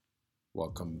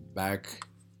Welcome back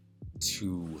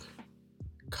to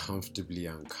Comfortably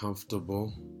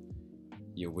Uncomfortable.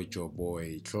 You're with your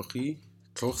boy Trochsin.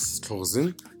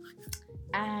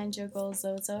 And your girl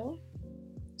Zozo.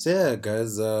 So yeah,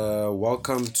 guys,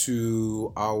 welcome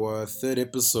to our third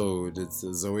episode. It's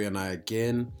Zoe and I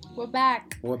again. We're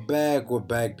back. We're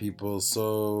back, people.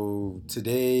 So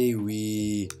today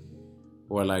we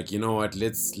were like, you know what?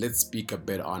 Let's speak a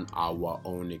bit on our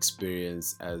own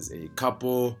experience as a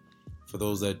couple. For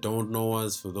those that don't know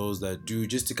us, for those that do,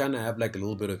 just to kind of have like a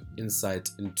little bit of insight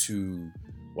into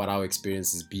what our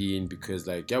experience has been, because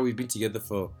we've been together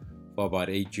for about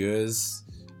 8 years,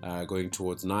 going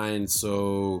towards 9.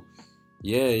 So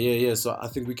yeah. So I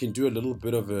think we can do a little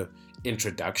bit of a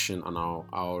introduction on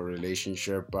our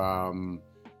relationship.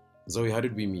 Zoe, how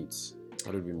did we meet?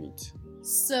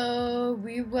 So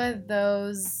we were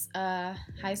those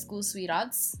high school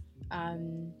sweethearts.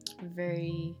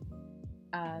 Very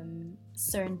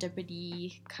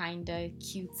serendipity, kinda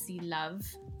cutesy love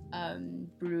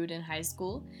brewed in high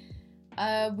school.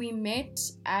 We met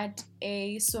at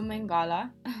a swimming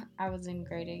gala. I was in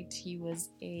grade 8. He was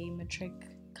a matric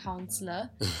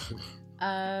counselor.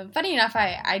 Funny enough,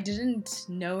 I didn't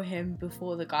know him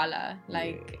before the gala.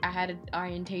 I had an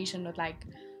orientation with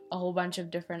a whole bunch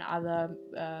of different other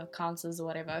counselors or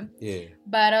whatever. Yeah.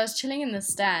 But I was chilling in the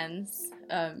stands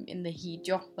in the heat.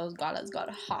 Yo, those galas got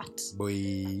hot.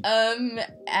 Boy.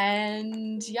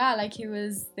 And yeah, he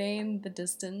was there in the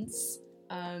distance.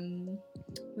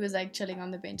 He was chilling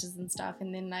on the benches and stuff.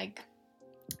 And then I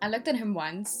looked at him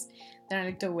once, then I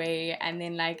looked away, and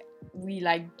then we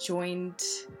joined.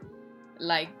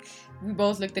 We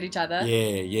both looked at each other.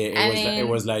 Yeah. It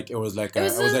was like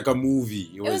a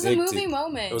movie. It was a movie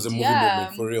moment. It was a movie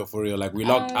moment, for real. Like, we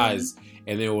locked eyes,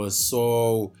 and it was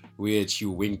so weird. She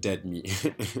winked at me.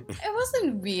 It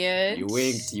wasn't weird. You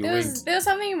winked. There was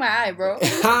something in my eye, bro.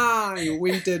 You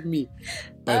winked at me.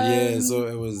 But so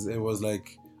it was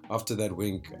like, after that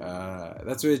wink,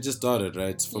 that's where it just started,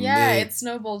 right? From there, it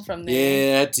snowballed from there.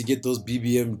 Yeah, I had to get those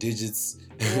BBM digits.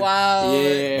 Wow.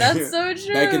 Yeah. That's so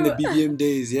true. Back in the BBM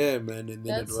days, yeah, man. And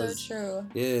then that's so true.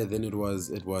 Yeah, then it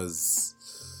was.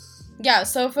 Yeah,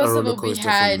 so first of all, we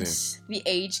had the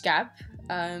age gap,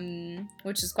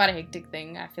 which is quite a hectic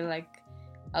thing. I feel like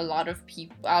a lot of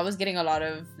people, I was getting a lot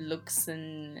of looks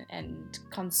and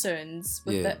concerns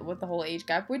with the whole age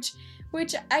gap, which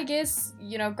I guess,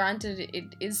 granted,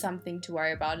 it is something to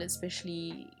worry about,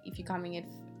 especially if you're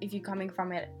coming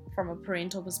from it from a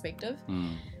parental perspective.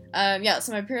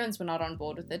 So my parents were not on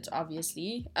board with it,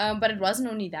 obviously, but it wasn't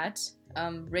only that.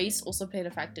 Race also played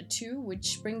a factor too,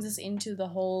 which brings us into the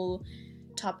whole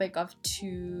topic of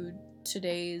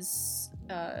today's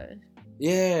the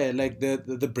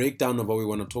breakdown of what we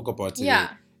want to talk about today. Yeah.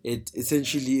 It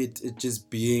essentially it just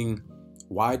being,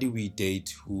 why do we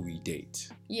date who we date?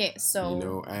 Yeah,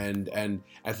 so and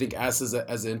I think us as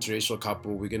an interracial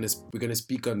couple, we're gonna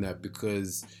speak on that,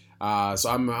 because so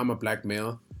I'm a black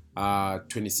male,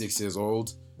 26 years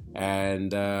old,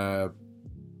 and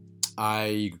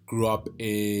I grew up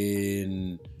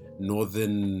in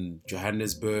northern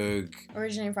Johannesburg.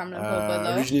 Originally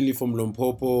from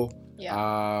Limpopo.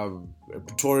 Yeah.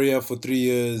 Pretoria for 3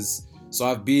 years. So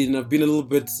I've been a little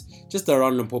bit just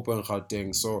around Limpopo and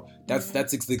Gauteng. So that's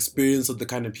the experience of the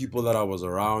kind of people that I was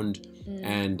around,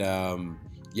 and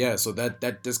so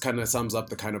that just kind of sums up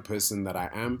the kind of person that I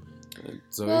am.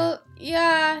 So well,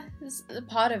 yeah, it's a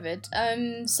part of it.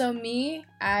 So me,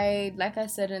 like I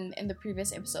said in the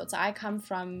previous episodes, I come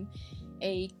from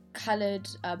a colored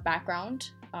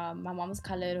background. My mom's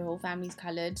colored, her whole family's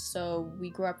colored, so we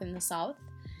grew up in the South.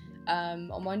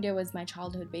 Omonde was my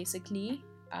childhood, basically.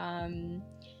 And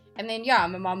then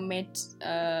my mom met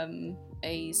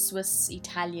a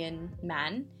Swiss-Italian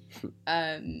man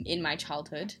in my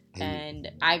childhood,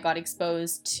 and I got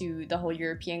exposed to the whole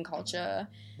European culture,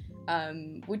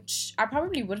 which I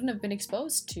probably wouldn't have been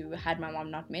exposed to had my mom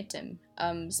not met him.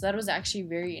 So that was actually a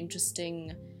very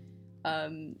interesting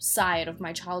side of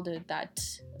my childhood that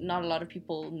not a lot of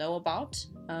people know about.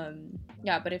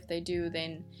 But if they do,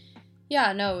 then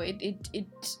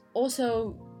it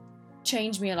also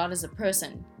changed me a lot as a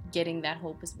person, getting that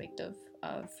whole perspective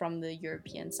from the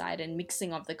European side and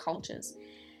mixing of the cultures.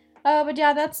 But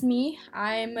yeah, that's me.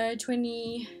 I'm a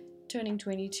turning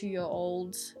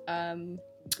 22-year-old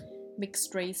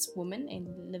mixed race woman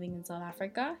and living in South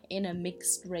Africa in a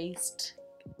mixed race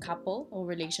couple or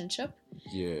relationship.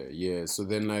 Yeah. So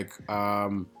then,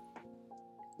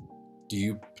 do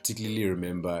you particularly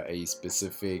remember a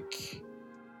specific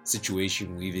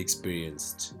situation we've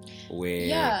experienced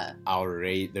where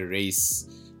the race,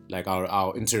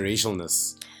 our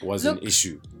interracialness was an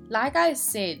issue? Like I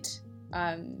said,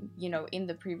 in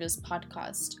the previous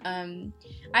podcast.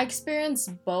 I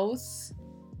experienced both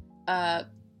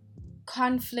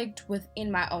conflict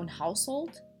within my own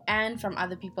household and from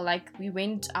other people. Like, we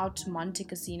went out to Monte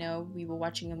Casino, we were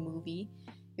watching a movie.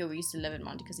 Yo, we used to live in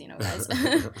Monte Casino, guys.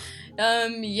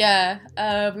 We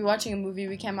were watching a movie.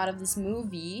 We came out of this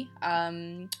movie.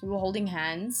 We were holding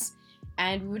hands,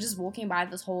 and we were just walking by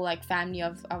this whole like family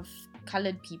of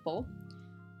colored people.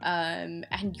 And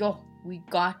we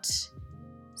got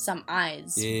some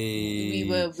eyes. Yay.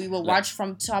 We were watched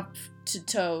from top to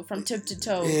toe, from tip to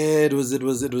toe. Yeah, it was like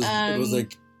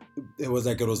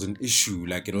it was an issue.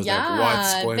 Like, it was like,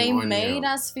 what's going on They here? made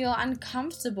us feel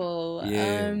uncomfortable.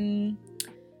 Yeah.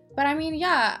 But I mean,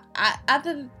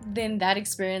 other than that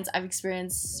experience, I've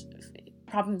experienced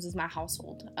problems with my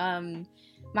household. My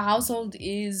household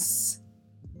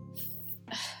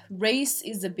race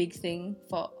is a big thing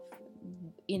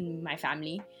in my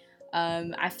family.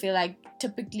 I feel like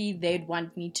typically they'd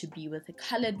want me to be with a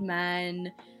colored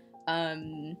man,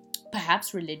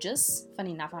 perhaps religious.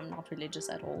 Funny enough, I'm not religious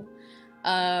at all.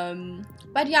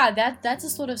 But yeah, that's a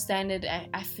sort of standard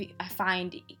I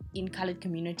find in colored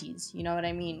communities. You know what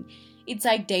I mean? It's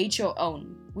like date your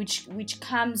own, which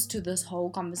comes to this whole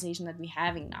conversation that we're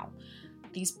having now.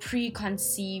 These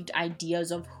preconceived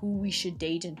ideas of who we should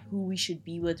date and who we should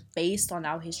be with based on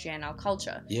our history and our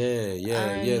culture.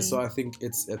 Yeah. So I think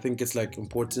it's like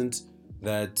important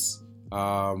that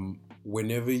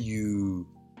whenever you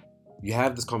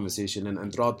have this conversation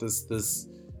and throughout this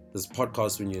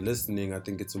podcast, when you're listening, I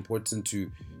think it's important to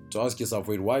ask yourself,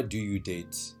 wait, why do you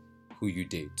date who you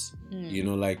date? You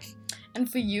know, like. And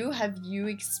for you, have you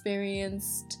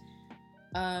experienced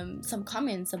some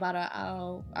comments about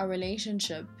our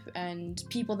relationship and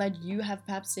people that you have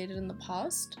perhaps dated in the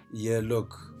past? Yeah,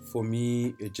 look, for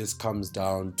me, it just comes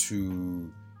down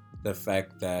to the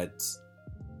fact that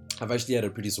I've actually had a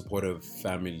pretty supportive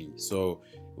family. So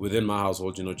within my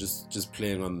household, just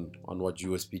playing on what you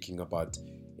were speaking about,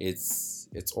 it's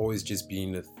always just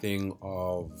been a thing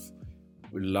of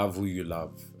love who you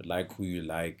love, like who you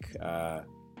like.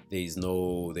 There's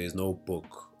no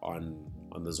book on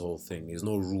this whole thing. There's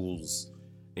no rules.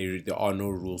 There are no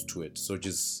rules to it. So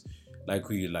just like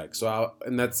who you like. So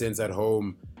in that sense, at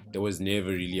home, there was never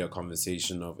really a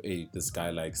conversation of, hey, this guy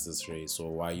likes this race,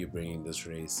 or why are you bringing this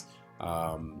race?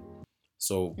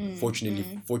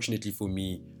 Fortunately for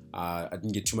me, I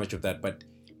didn't get too much of that. But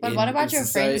what about your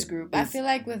friends group? I feel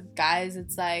like with guys,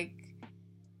 it's like,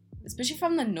 especially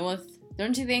from the north,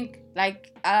 don't you think,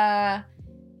 like,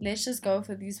 let's just go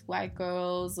for these white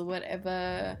girls or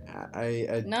whatever?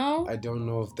 No? I don't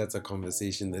know if that's a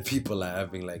conversation that people are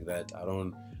having like that. I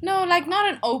don't... No, like,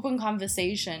 not an open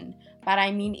conversation. But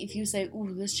I mean, if you say,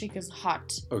 ooh, this chick is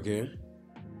hot. Okay.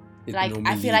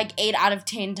 I feel like 8 out of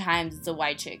 10 times it's a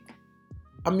white chick.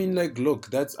 I mean, like,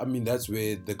 look, that's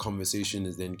where the conversation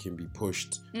is then can be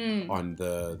pushed on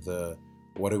the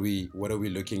what are we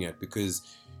looking at? Because...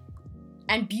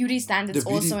 And beauty standards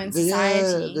also in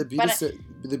society. Yeah,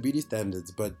 the beauty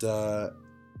standards, but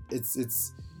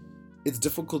it's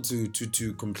difficult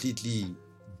to completely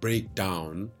break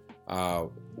down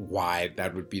why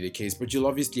that would be the case. But you'll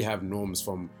obviously have norms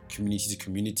from community to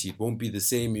community. It won't be the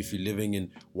same if you're living in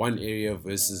one area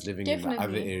versus living in the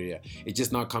other area. It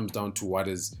just now comes down to what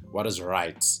is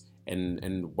right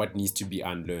and what needs to be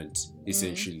unlearned,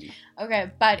 essentially.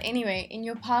 Okay, but anyway, in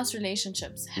your past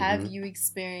relationships, have you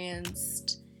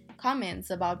experienced comments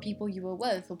about people you were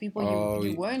with or people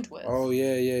you weren't with? Oh,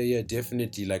 yeah,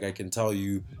 definitely. Like, I can tell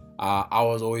you, I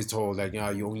was always told, like, you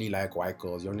only like white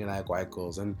girls,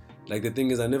 and like, the thing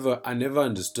is, I never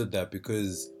understood that,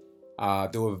 because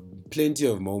there were plenty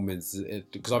of moments,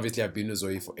 because obviously I've been with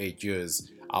Zoe for 8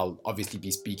 years. I'll obviously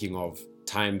be speaking of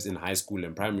times in high school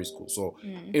and primary school. So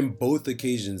in both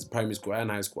occasions, primary school and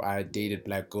high school, I dated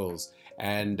black girls.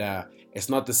 And it's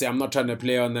not the same. I'm not trying to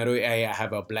play on that, I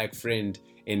have a black friend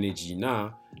energy.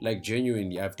 Nah, like,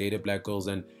 genuinely, I've dated black girls,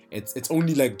 and it's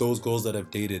only like those girls that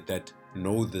I've dated that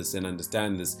know this and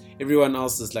understand this. Everyone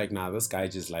else is like, nah, this guy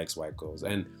just likes white girls.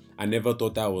 And I never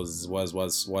thought that was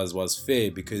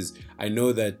fair, because I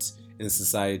know that in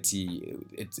society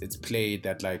it's played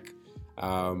that, like,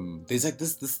 there's like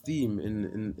this theme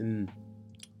in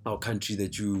our country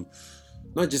that you,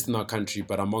 not just in our country,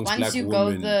 but amongst black women.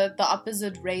 Once you go the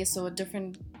opposite race or a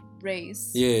different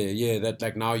race. Yeah, that,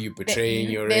 like, now you're betraying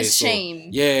your race. There's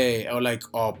shame. Or like,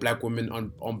 black women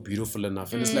aren't beautiful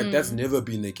enough. And it's like, that's never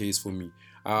been the case for me.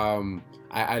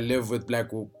 I live with black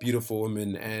beautiful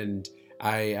women, and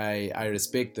I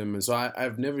respect them, and so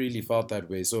I've never really felt that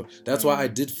way. So that's why I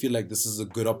did feel like this is a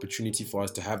good opportunity for us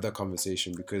to have that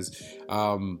conversation, because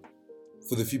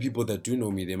for the few people that do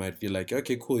know me, they might feel like,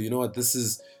 okay, cool. You know what? This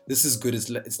is good.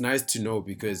 It's nice to know,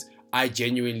 because I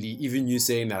genuinely, even you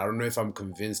saying that, I don't know if I'm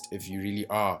convinced if you really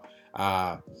are,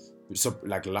 so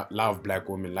like love black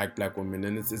women, like black women,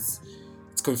 and it's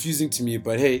confusing to me.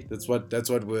 But hey, that's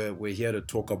what we're here to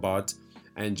talk about,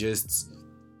 and just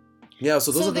yeah.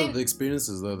 So those are the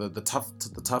experiences, the tough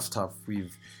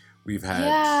we've had.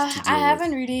 Yeah, I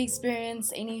haven't really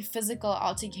experienced any physical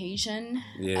altercation.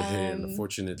 Yeah,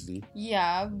 unfortunately.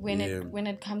 Yeah, when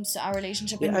it comes to our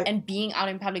relationship and being out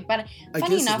in public, but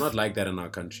funny enough, it's not like that in our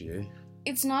country, eh?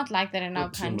 It's not like that in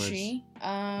our country.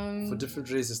 For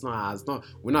different races,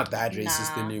 we're not that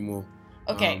racist anymore.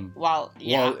 Okay,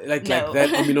 like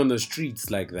that. I mean, on the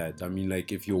streets like that. I mean,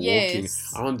 like if you're walking,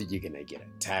 I don't think you're gonna get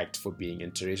attacked for being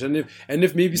interracial. And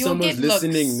if maybe someone's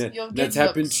listening that's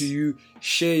happened to you,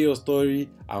 share your story.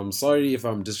 I'm sorry if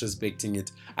I'm disrespecting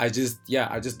it. I just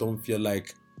don't feel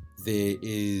like there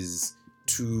is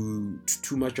too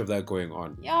much of that going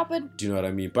on. Yeah, but do you know what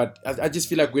I mean? But I just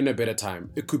feel like we're in a better time.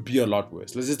 It could be a lot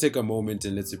worse. Let's just take a moment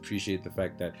and let's appreciate the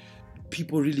fact that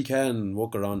people really can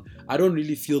walk around. I don't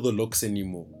really feel the looks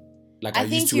anymore like I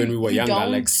used to when we were younger.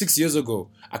 Like 6 years ago,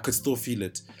 I could still feel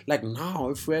it. Like now,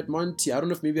 if we're at Monty, I don't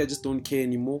know if maybe I just don't care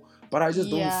anymore, but I just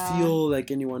don't feel like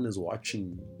anyone is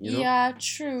watching, you know? Yeah,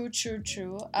 true.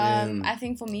 I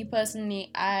think for me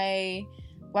personally, I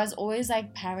was always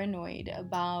like paranoid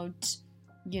about,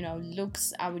 you know,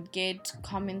 looks. I would get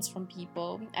comments from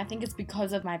people. I think it's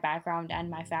because of my background and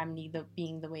my family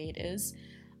being the way it is.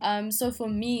 So for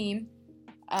me,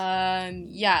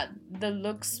 the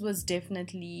looks was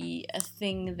definitely a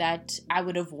thing that I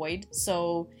would avoid.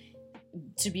 So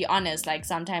to be honest, like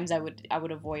sometimes I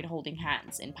would avoid holding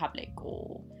hands in public,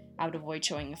 or I would avoid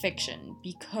showing affection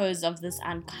because of this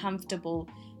uncomfortable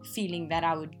feeling that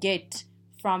I would get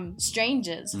from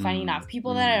strangers. Funny enough,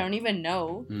 people that I don't even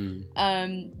know,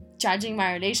 judging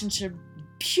my relationship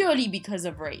purely because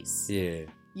of race. Yeah.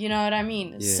 You know what I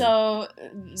mean? Yeah.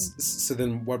 So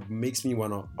then what makes me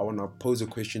wanna pose a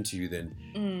question to you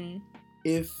then.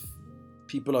 If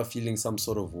people are feeling some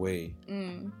sort of way,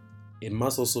 it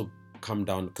must also come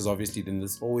down, because obviously then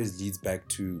this always leads back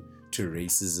to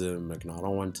racism. Like, no, I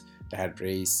don't want that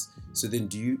race. So then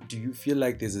do you feel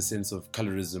like there's a sense of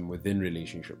colorism within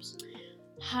relationships?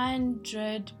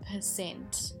 100%.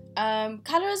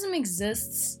 Colorism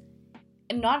exists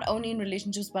not only in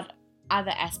relationships but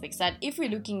other aspects. That if we're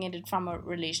looking at it from a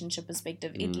relationship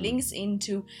perspective, it links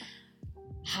into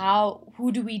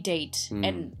who do we date,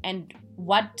 and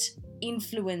what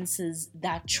influences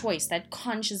that choice, that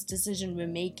conscious decision we're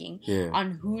making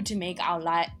on who to make our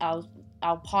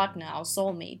partner, our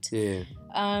soulmate.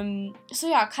 So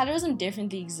yeah, colorism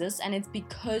definitely exists, and it's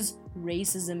because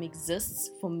racism exists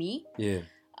for me.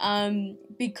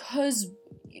 Because,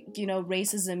 you know,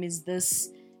 racism is this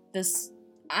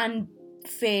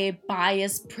unfair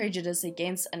bias, prejudice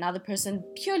against another person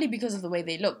purely because of the way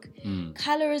they look.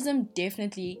 Colorism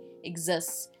definitely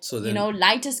exists. So then, you know,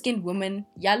 lighter skinned women,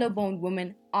 yellow boned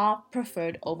women are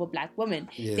preferred over black women.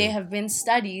 There have been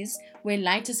studies where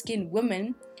lighter skinned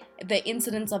women, the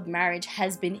incidence of marriage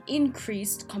has been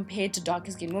increased compared to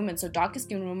darker skinned women. So darker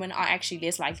skinned women are actually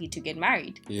less likely to get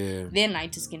married than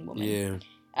lighter skinned women.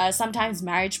 Sometimes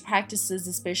marriage practices,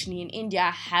 especially in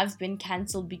India, have been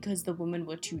cancelled because the women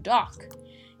were too dark.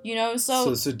 You know,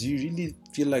 so do you really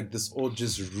feel like this all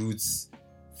just roots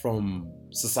from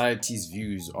society's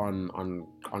views on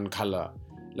color?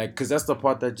 Like, because that's the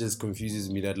part that just confuses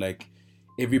me, that like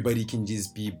everybody can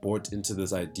just be bought into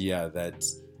this idea that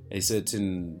a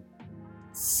certain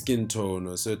skin tone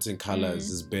or certain colors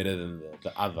is better than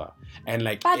the other, and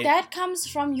like, but that comes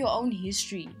from your own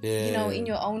history, you know, in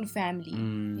your own family.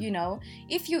 You know,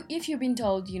 if you've been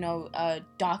told, you know,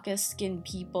 darker skinned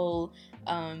people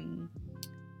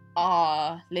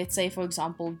are, let's say for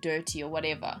example, dirty or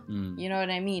whatever, you know what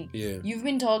I mean, you've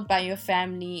been told by your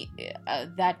family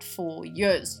that for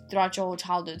years throughout your whole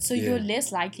childhood, so you're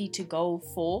less likely to go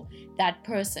for that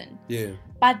person.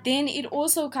 But then it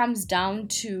also comes down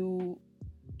to,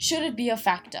 should it be a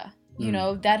factor? You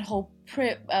know, that whole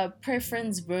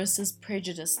preference versus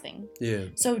prejudice thing.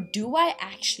 So do I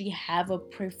actually have a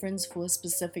preference for a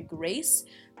specific race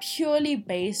purely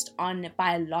based on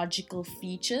biological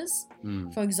features?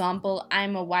 For example,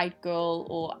 I'm a white girl,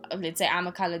 or let's say I'm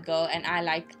a colored girl, and I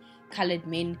like colored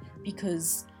men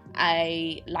because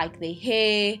I like their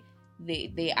hair,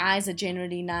 their eyes are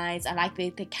generally nice, I like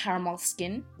their caramel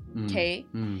skin. Okay?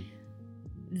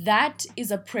 That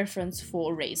is a preference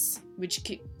for a race, which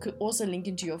could also link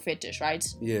into your fetish, right?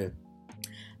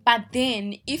 But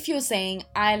then if you're saying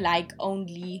I like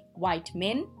only white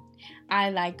men, I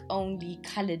like only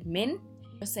colored men,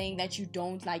 saying that you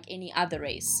don't like any other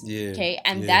race. Yeah. Okay,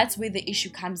 and that's where the issue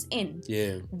comes in.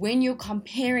 Yeah. When you're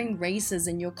comparing races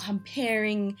and you're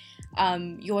comparing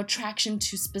your attraction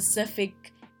to specific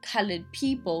colored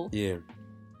people. Yeah.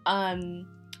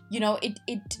 You know,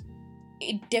 it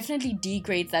definitely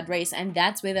degrades that race, and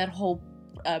that's where that whole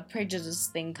prejudice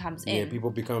thing comes in. Yeah, people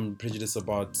become prejudiced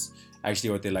about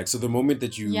actually what they like. So the moment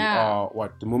that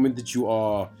you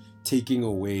are taking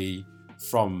away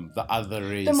from the other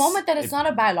race, the moment that it's not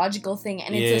a biological thing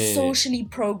and it's a socially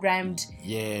programmed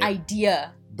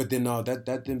idea. But then now that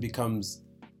then becomes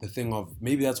the thing of,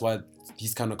 maybe that's why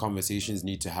these kind of conversations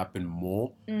need to happen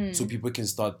more, so people can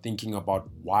start thinking about,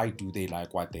 why do they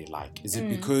like what they like? Is it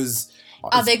because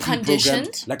are they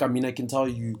conditioned? Like, I mean, I can tell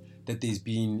you that there's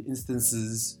been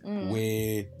instances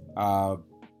where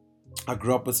I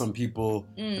grew up with some people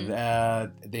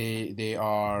that they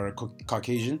are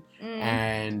Caucasian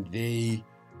and they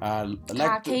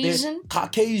like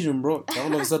Caucasian, bro.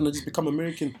 All of a sudden I just become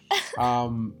American.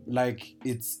 Like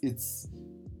it's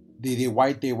they're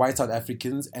white South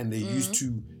Africans, and they used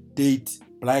to date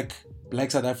black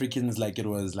South Africans like it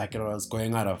was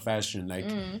going out of fashion. Like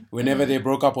whenever they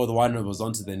broke up with one, it was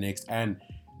on to the next. And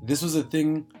this was a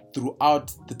thing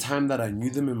throughout the time that I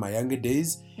knew them in my younger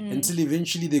days, until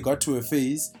eventually they got to a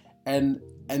phase, and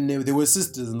they were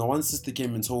sisters. And the one sister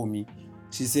came and told me,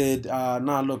 she said,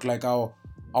 "Nah, look, like our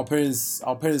parents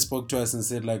spoke to us and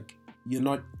said, like, you're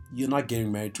not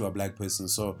getting married to a black person,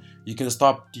 so you can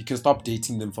stop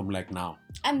dating them from like now."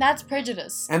 And that's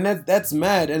prejudice. And that's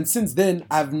mad. And since then,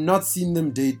 I've not seen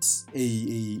them date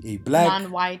a black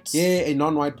non-white. Yeah, a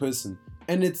non-white person.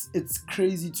 And it's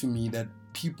crazy to me that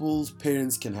people's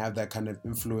parents can have that kind of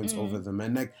influence over them.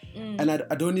 And like, and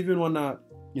I don't even wanna,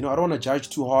 I don't wanna judge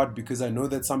too hard, because I know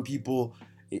that some people,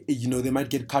 they might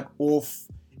get cut off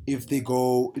if they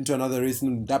go into another race,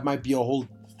 and that might be a whole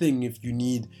thing if you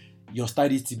need your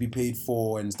studies to be paid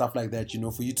for and stuff like that,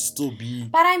 for you to still be.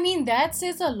 But I mean, that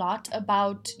says a lot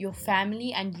about your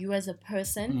family and you as a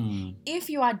person if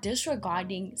you are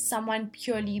disregarding someone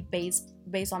purely based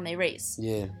on their race.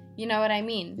 Yeah. You know what I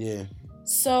mean? Yeah.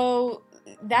 So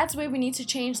that's where we need to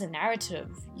change the narrative,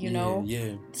 you know?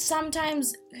 Yeah.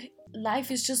 Sometimes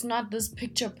life is just not this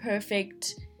picture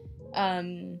perfect,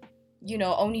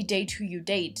 only date who you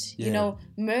date. Yeah.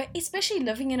 Especially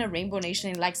living in a rainbow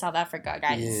nation like South Africa,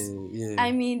 guys. Yeah.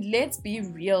 I mean, let's be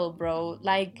real, bro.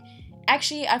 Like,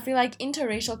 actually, I feel like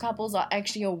interracial couples are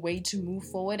actually a way to move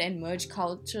forward and merge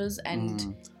cultures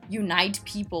and unite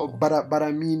people. But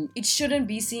I mean, it shouldn't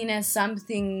be seen as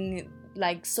something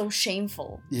like so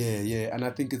shameful. Yeah. And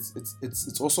I think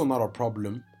it's also not a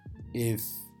problem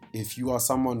if you are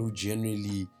someone who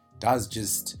generally does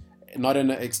just not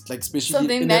in a especially so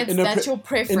then that's your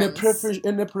preference.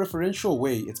 In a preferential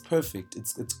way, it's perfect.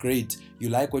 It's great. You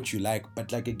like what you like,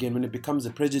 but like, again, when it becomes a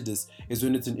prejudice is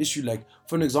when it's an issue. Like,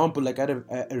 for an example, like I had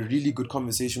a really good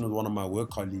conversation with one of my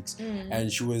work colleagues,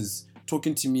 and she was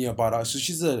talking to me about so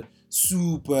she's a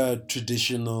super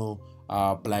traditional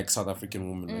black South African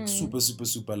woman, like super,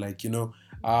 like,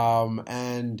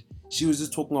 and she was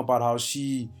just talking about how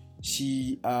she's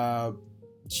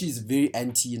very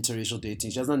anti-interracial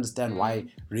dating. She doesn't understand why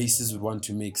races would want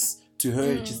to mix. To her,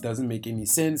 it just doesn't make any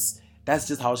sense. That's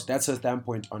just that's her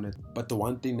standpoint on it. But the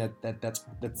one thing that's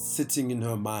sitting in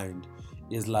her mind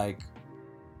is like,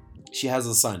 she has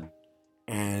a son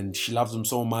and she loves him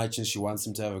so much and she wants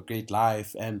him to have a great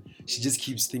life, and she just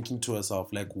keeps thinking to herself,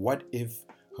 like, what if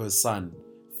her son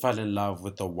fell in love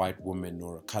with a white woman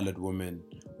or a colored woman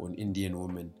or an Indian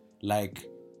woman? Like,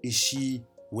 is she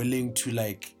willing to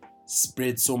like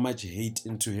spread so much hate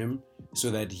into him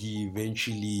so that he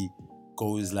eventually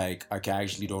goes like, okay, I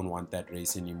actually don't want that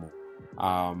race anymore?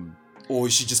 Or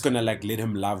is she just gonna like let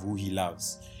him love who he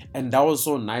loves? And that was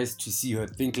so nice to see her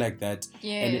think like that.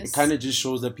 Yes. And it kind of just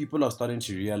shows that people are starting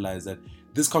to realize that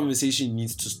this conversation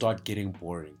needs to start getting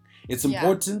boring. It's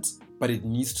important, but it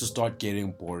needs to start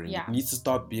getting boring. It needs to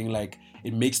start being like,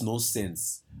 it makes no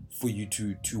sense for you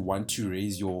to want to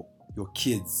raise your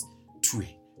kids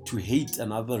to hate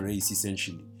another race,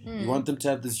 essentially. You want them to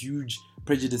have this huge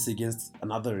prejudice against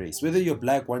another race. Whether you're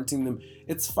black, wanting them,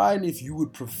 it's fine if you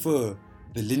would prefer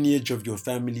the lineage of your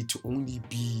family to only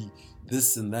be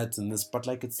this and that and this, but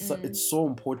like, it's so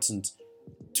important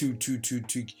to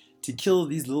kill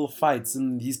these little fights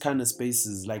in these kind of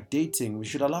spaces. Like dating, we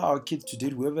should allow our kids to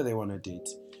date whoever they want to date.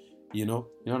 You know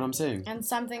what I'm saying? And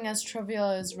something as trivial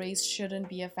as race shouldn't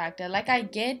be a factor. Like, I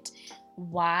get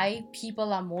why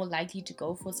people are more likely to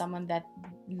go for someone that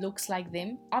looks like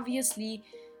them. Obviously,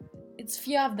 it's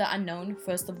fear of the unknown,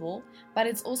 first of all, but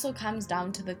it also comes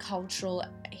down to the cultural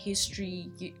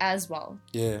history as well.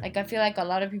 Yeah. Like, I feel like a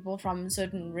lot of people from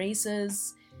certain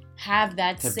races have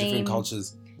that Have same different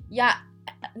cultures. Yeah,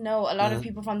 no, a lot of Uh-huh.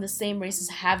 people from the same races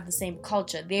have the same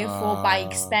culture. Therefore, by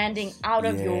expanding out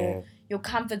of your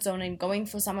comfort zone and going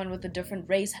for someone with a different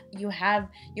race, you're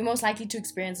most likely to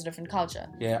experience a different culture.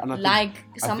 Yeah, and I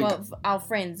think of our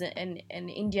friends, an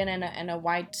Indian and a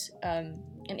white,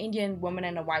 an Indian woman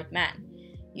and a white man,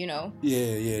 you know.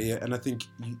 Yeah. And I think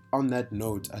on that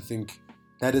note, I think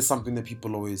that is something that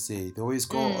people always say. They always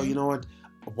go, "Oh, you know what?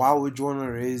 Why would you want to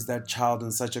raise that child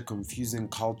in such a confusing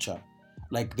culture?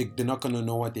 Like they're not gonna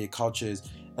know what their culture is."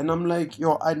 And I'm like,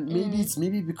 yo, it's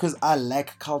maybe because I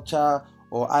lack culture,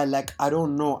 or I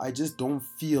don't know. I just don't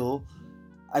feel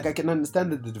like I can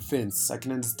understand the defense. I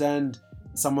can understand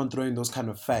someone throwing those kind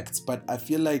of facts, but I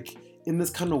feel like in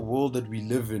this kind of world that we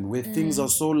live in, where things are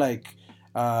so like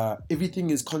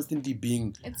everything is constantly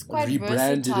being It's quite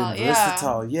rebranded versatile, and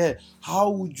versatile. Yeah. How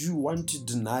would you want to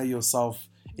deny yourself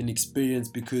an experience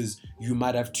because you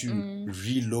might have to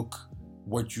relook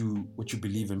what you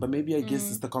believe in? But maybe I guess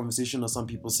it's the conversation of some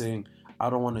people saying, I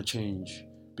don't want to change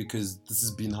because this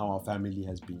has been how our family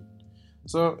has been.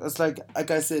 So it's like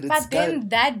I said, it's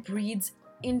that breeds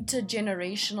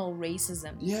intergenerational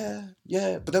racism.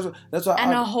 Yeah. But that's why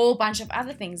a whole bunch of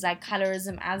other things like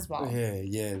colorism as well.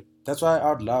 Yeah. That's why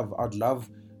I'd love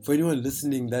for anyone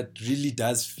listening that really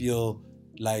does feel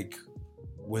like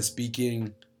we're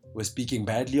speaking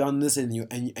badly on this, and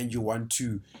you want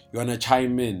to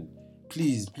chime in.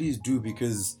 Please do,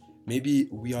 because maybe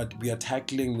we are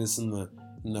tackling this in the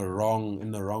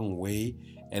wrong way,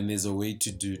 and there's a way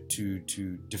to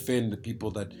defend the people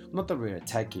that, not that we're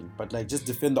attacking, but like just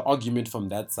defend the argument from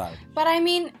that side. But I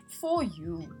mean, for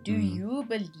you, do you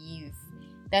believe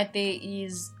that there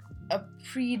is a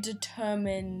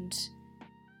predetermined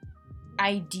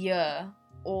idea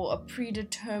or a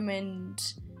predetermined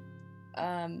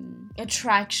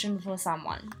attraction for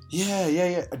someone?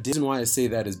 Yeah. The reason why I say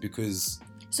that is because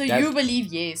you believe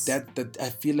yes. That I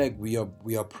feel like we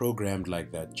are programmed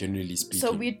like that, generally speaking.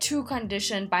 So we're too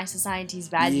conditioned by society's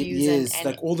values. Yes, and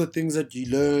like all the things that you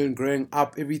learn growing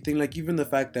up, everything, like even the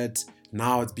fact that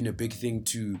now it's been a big thing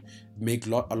to make a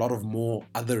lot of more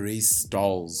other race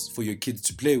dolls for your kids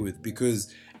to play with,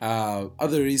 because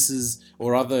other races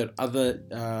or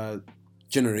other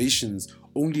generations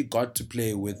only got to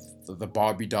play with the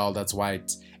Barbie doll that's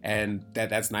white and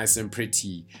that's nice and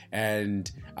pretty,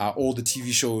 and all the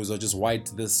TV shows are just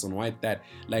white this and white that.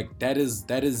 Like that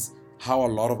is how a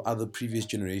lot of other previous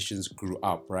generations grew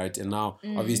up, right? And now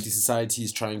obviously society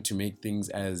is trying to make things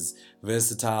as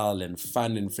versatile and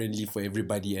fun and friendly for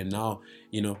everybody, and now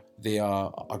they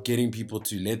are getting people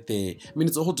to let their, I mean,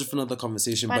 it's a whole different other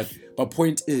conversation, but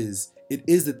point is, it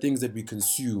is the things that we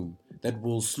consume that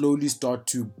will slowly start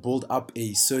to build up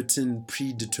a certain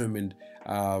predetermined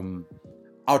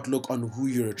outlook on who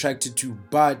you're attracted to,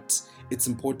 but it's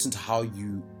important how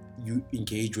you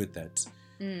engage with that.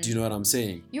 Do you know what I'm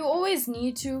saying? You always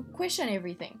need to question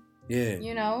everything.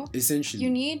 Yeah. Essentially. You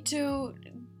need to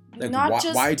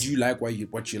why do you like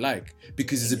what you like?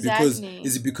 Because is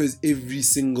it because every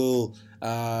single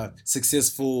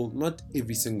successful, not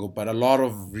every single, but a lot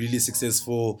of really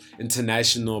successful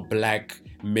international black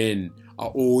men are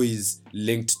always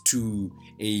linked to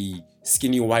a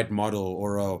skinny white model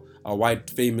or a white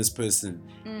famous person?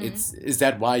 Is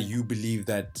that why you believe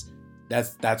that's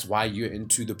why you're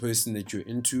into the person that you're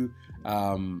into?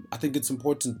 I think it's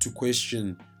important to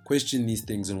question these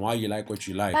things and why you like what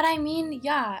you like. But I mean,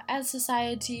 as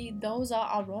society, those are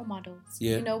our role models.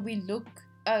 We look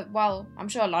I'm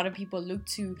sure a lot of people look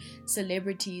to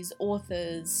celebrities,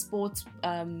 authors, sports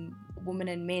women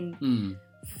and men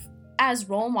as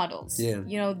role models.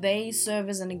 They serve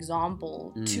as an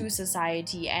example to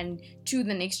society and to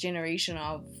the next generation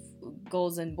of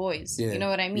girls and boys. You know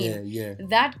what I mean?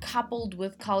 That coupled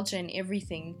with culture and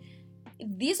everything,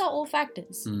 these are all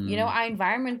factors. Our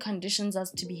environment conditions us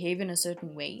to behave in a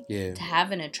certain way, to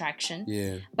have an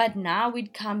attraction. But now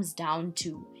it comes down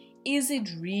to, is it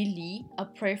really a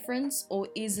preference or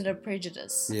is it a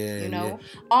prejudice?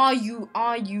 Are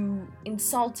you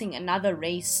insulting another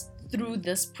race through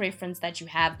this preference that you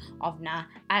have of, nah,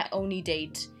 I only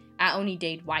date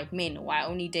white men, or I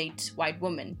only date white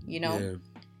women,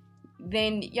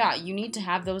 then you need to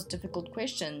have those difficult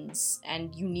questions,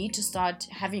 and you need to start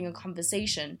having a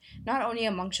conversation, not only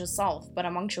amongst yourself but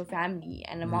amongst your family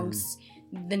and amongst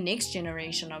the next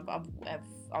generation of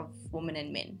women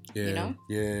and men.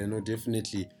 No,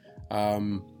 definitely.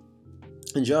 And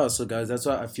so guys, that's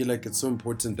why I feel like it's so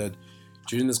important that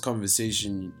during this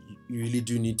conversation, you really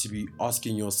do need to be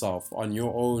asking yourself on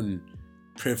your own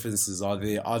preferences. Are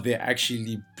there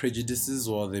actually prejudices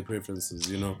or are they preferences?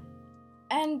 You know.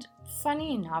 And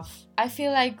funny enough, I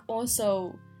feel like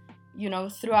also,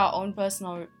 through our own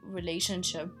personal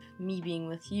relationship, me being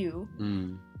with you,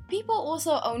 people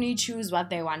also only choose what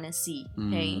they want to see.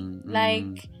 Okay,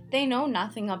 like they know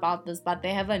nothing about this, but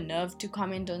they have a nerve to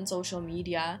comment on social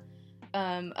media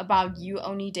about you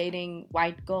only dating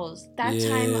white girls. That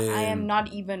time I am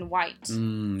not even white.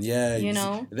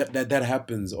 That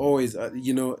happens always.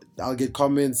 I'll get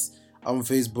comments on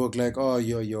Facebook like, oh,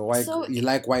 you're white, so, you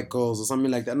like white girls or something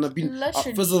like that. And I've been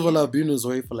first of all, I've been this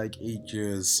way for like 8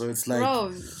 years, so it's like,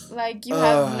 bro, like you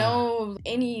have no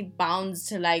any bounds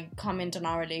to like comment on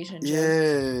our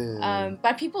relationship.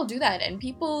 But people do that, and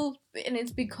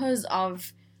it's because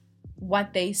of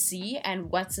what they see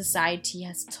and what society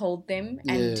has told them,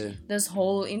 and this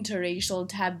whole interracial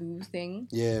taboo thing.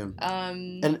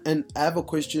 And I have a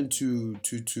question to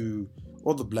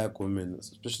all the black women,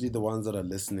 especially the ones that are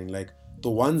listening, like the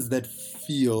ones that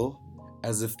feel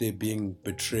as if they're being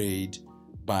betrayed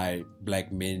by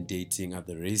black men dating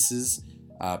other races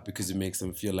because it makes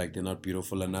them feel like they're not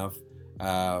beautiful enough.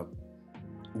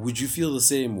 Would you feel the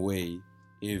same way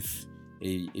if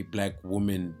a black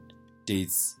woman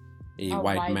dates a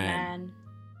white man?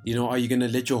 Are you gonna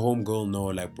let your homegirl know,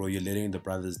 like, bro, you're letting the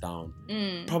brothers down?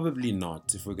 Probably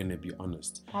not, if we're gonna be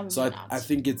honest. I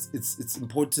think it's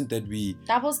important that we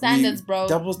double standards, bro.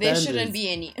 There shouldn't be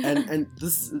any. and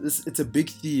this it's a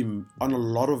big theme on a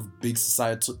lot of big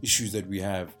societal issues that we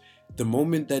have. The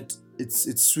moment that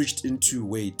it's switched into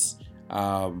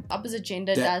opposite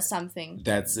gender does something.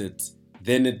 That's it.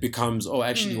 Then it becomes,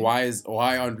 why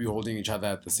aren't we holding each other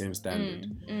at the same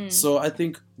standard? So I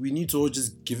think we need to all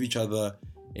just give each other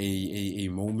a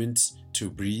moment to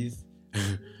breathe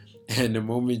and a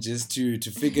moment just to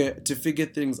figure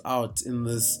things out in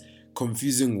this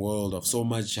confusing world of so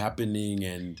much happening,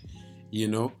 and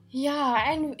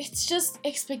and it's just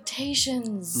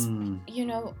expectations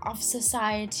of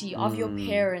society, of your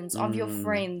parents, of your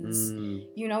friends,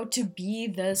 to be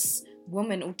this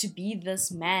woman or to be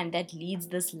this man that leads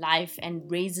this life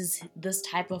and raises this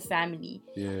type of family.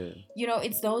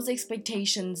 It's those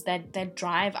expectations that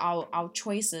drive our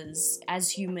choices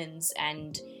as humans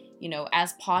and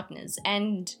as partners,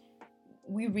 and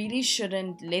we really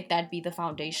shouldn't let that be the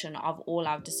foundation of all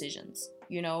our decisions.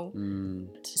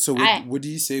 So what do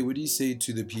you say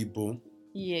to the people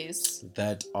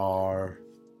that are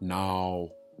now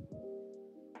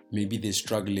maybe they're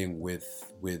struggling with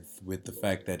the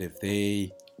fact that if they're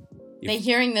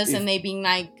hearing this and they being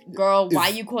like, girl, why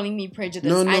are you calling me prejudiced?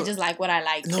 No, I just like what I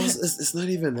like. No, it's not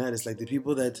even that. It's like the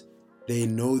people that they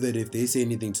know that if they say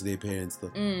anything to their parents,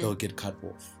 they'll get cut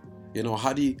off.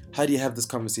 How do you have this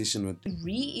conversation with?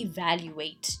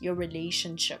 Reevaluate your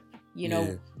relationship,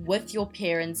 with your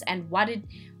parents and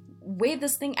where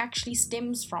this thing actually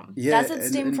stems from. Does it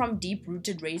stem from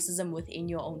deep-rooted racism within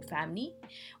your own family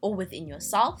or within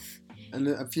yourself? And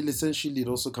I feel essentially it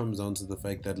also comes down to the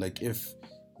fact that, like, if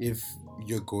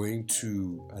you're going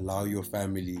to allow your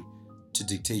family to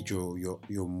dictate your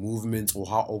movements or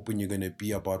how open you're going to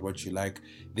be about what you like,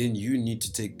 then you need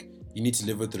to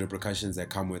live with the repercussions that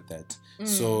come with that.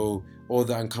 So all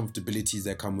the uncomfortabilities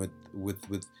that come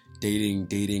with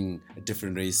dating a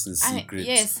different race in secret,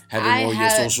 having all your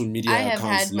social media accounts locked.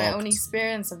 I have had my own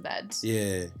experience of that.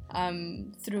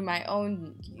 Through my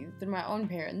own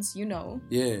parents, it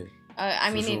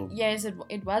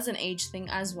was an age thing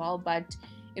as well, but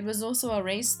it was also a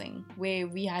race thing where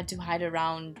we had to hide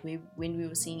around when we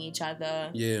were seeing each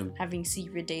other, having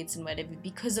secret dates and whatever,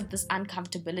 because of this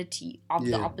uncomfortability of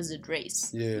the opposite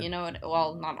race.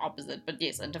 Well, not opposite, but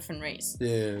yes, a different race.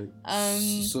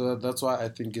 So that's why I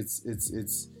think it's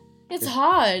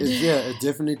hard. It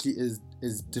definitely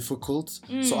is difficult.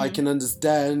 So I can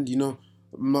understand,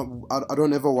 I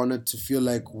don't ever want it to feel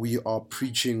like we are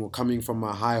preaching or coming from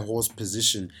a high horse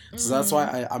position. So that's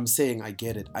why I'm saying I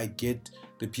get it. I get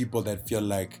the people that feel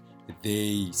like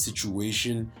their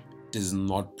situation does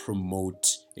not promote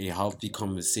a healthy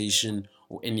conversation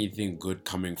or anything good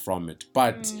coming from it.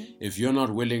 But if you're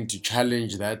not willing to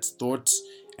challenge that thought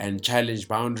and challenge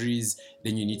boundaries,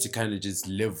 then you need to kind of just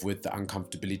live with the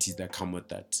uncomfortabilities that come with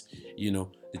that.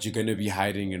 That you're going to be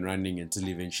hiding and running until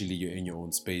eventually you're in your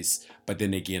own space. But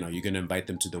then again, are you going to invite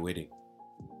them to the wedding?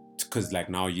 Because like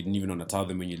now you didn't even want to tell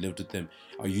them when you lived with them.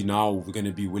 Are you now going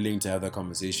to be willing to have that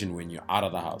conversation when you're out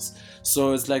of the house?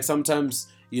 So it's like sometimes,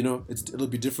 it'll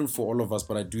be different for all of us,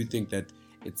 but I do think that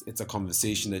it's a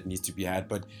conversation that needs to be had.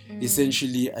 But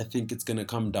essentially, I think it's going to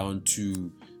come down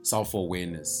to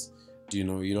self-awareness. Do you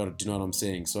know what I'm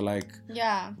saying? So like,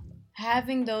 yeah,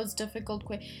 having those difficult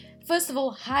first of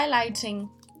all, highlighting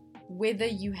whether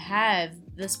you have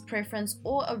this preference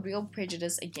or a real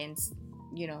prejudice against,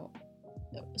 you know,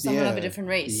 someone of a different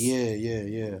race.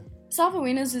 Yeah.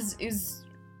 Self-awareness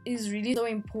is really so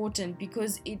important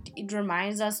because it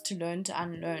reminds us to learn to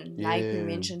unlearn, like we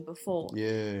mentioned before.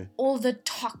 Yeah. All the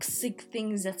toxic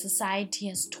things that society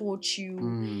has taught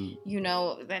you, you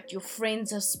know, that your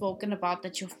friends have spoken about,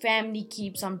 that your family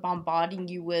keeps on bombarding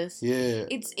you with. Yeah.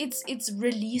 It's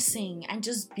releasing and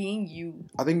just being you.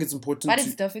 I think it's important. But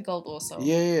it's difficult also.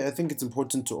 Yeah, I think it's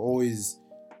important to always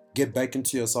get back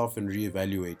into yourself and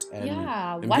reevaluate and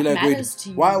what be like, matters to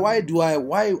you? Why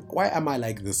am I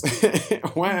like this?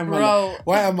 why am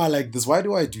I like this? Why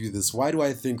do I do this? Why do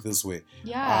I think this way?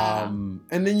 And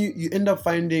then you end up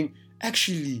finding,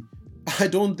 actually, I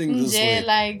don't think this way.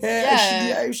 I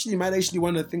actually might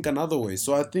want to think another way.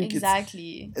 So I think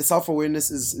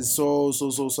self-awareness is so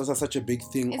such a big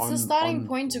thing. It's the starting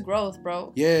point to growth,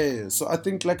 bro. Yeah. So I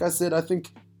think, like I said,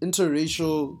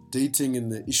 interracial dating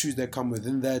and the issues that come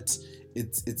within that,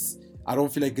 it's I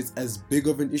don't feel like it's as big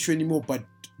of an issue anymore, but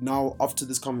now after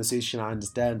this conversation I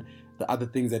understand the other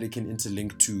things that it can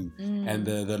interlink to and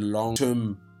the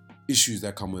long-term issues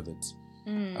that come with it.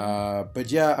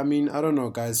 But yeah, I mean, I don't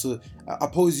know, guys, so I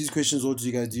pose these questions all to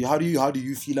you guys. How do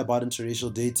you feel about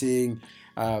interracial dating?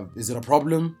 Is it a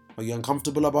problem? Are you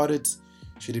uncomfortable about it?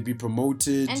 Should it be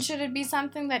promoted? And should it be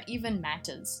something that even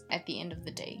matters at the end of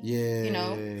the day? Yeah. You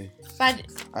know? But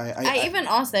I even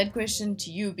asked that question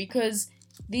to you because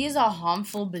these are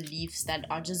harmful beliefs that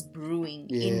are just brewing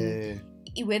in,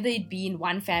 whether it be in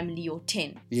one family or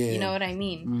 10. You know what I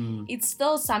mean? It's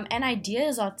still and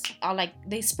ideas are like,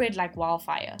 they spread like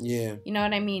wildfire. Yeah. You know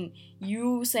what I mean?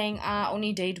 You saying,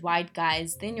 only date white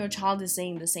guys, then your child is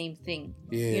saying the same thing.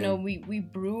 Yeah. You know, we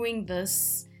brewing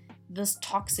this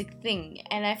toxic thing,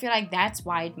 and I feel like that's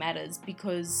why it matters,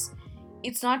 because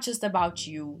it's not just about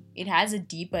you. It has a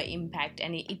deeper impact,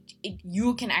 and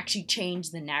you can actually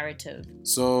change the narrative.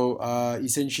 So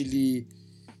essentially,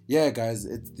 yeah, guys,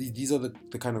 these are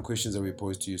the kind of questions that we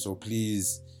pose to you. So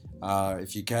please,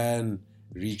 if you can,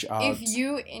 reach out. If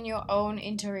you in your own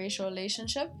interracial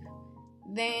relationship,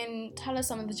 then tell us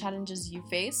some of the challenges you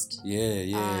faced.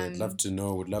 I'd love to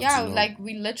know. Would love to know. Like,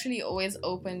 we literally always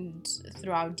opened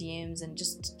through our DMs and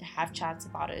just have chats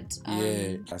about it.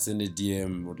 I send a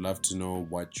DM. Would love to know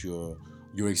what your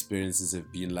experiences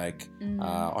have been like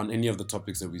on any of the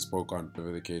topics that we spoke on,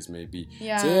 whatever the case may be.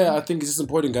 So I think it's just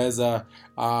important, guys.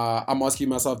 I'm asking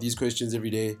myself these questions every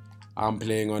day. I'm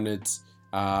playing on it.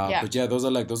 But yeah, those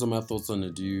are my thoughts on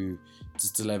it. Do you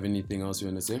still have anything else you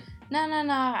want to say? No.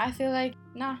 I feel like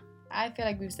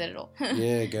we've said it all.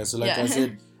 Yeah, guys. So like I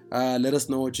said, let us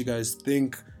know what you guys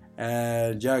think.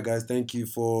 And yeah, guys, thank you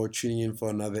for tuning in for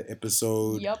another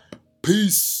episode. Yep.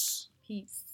 Peace.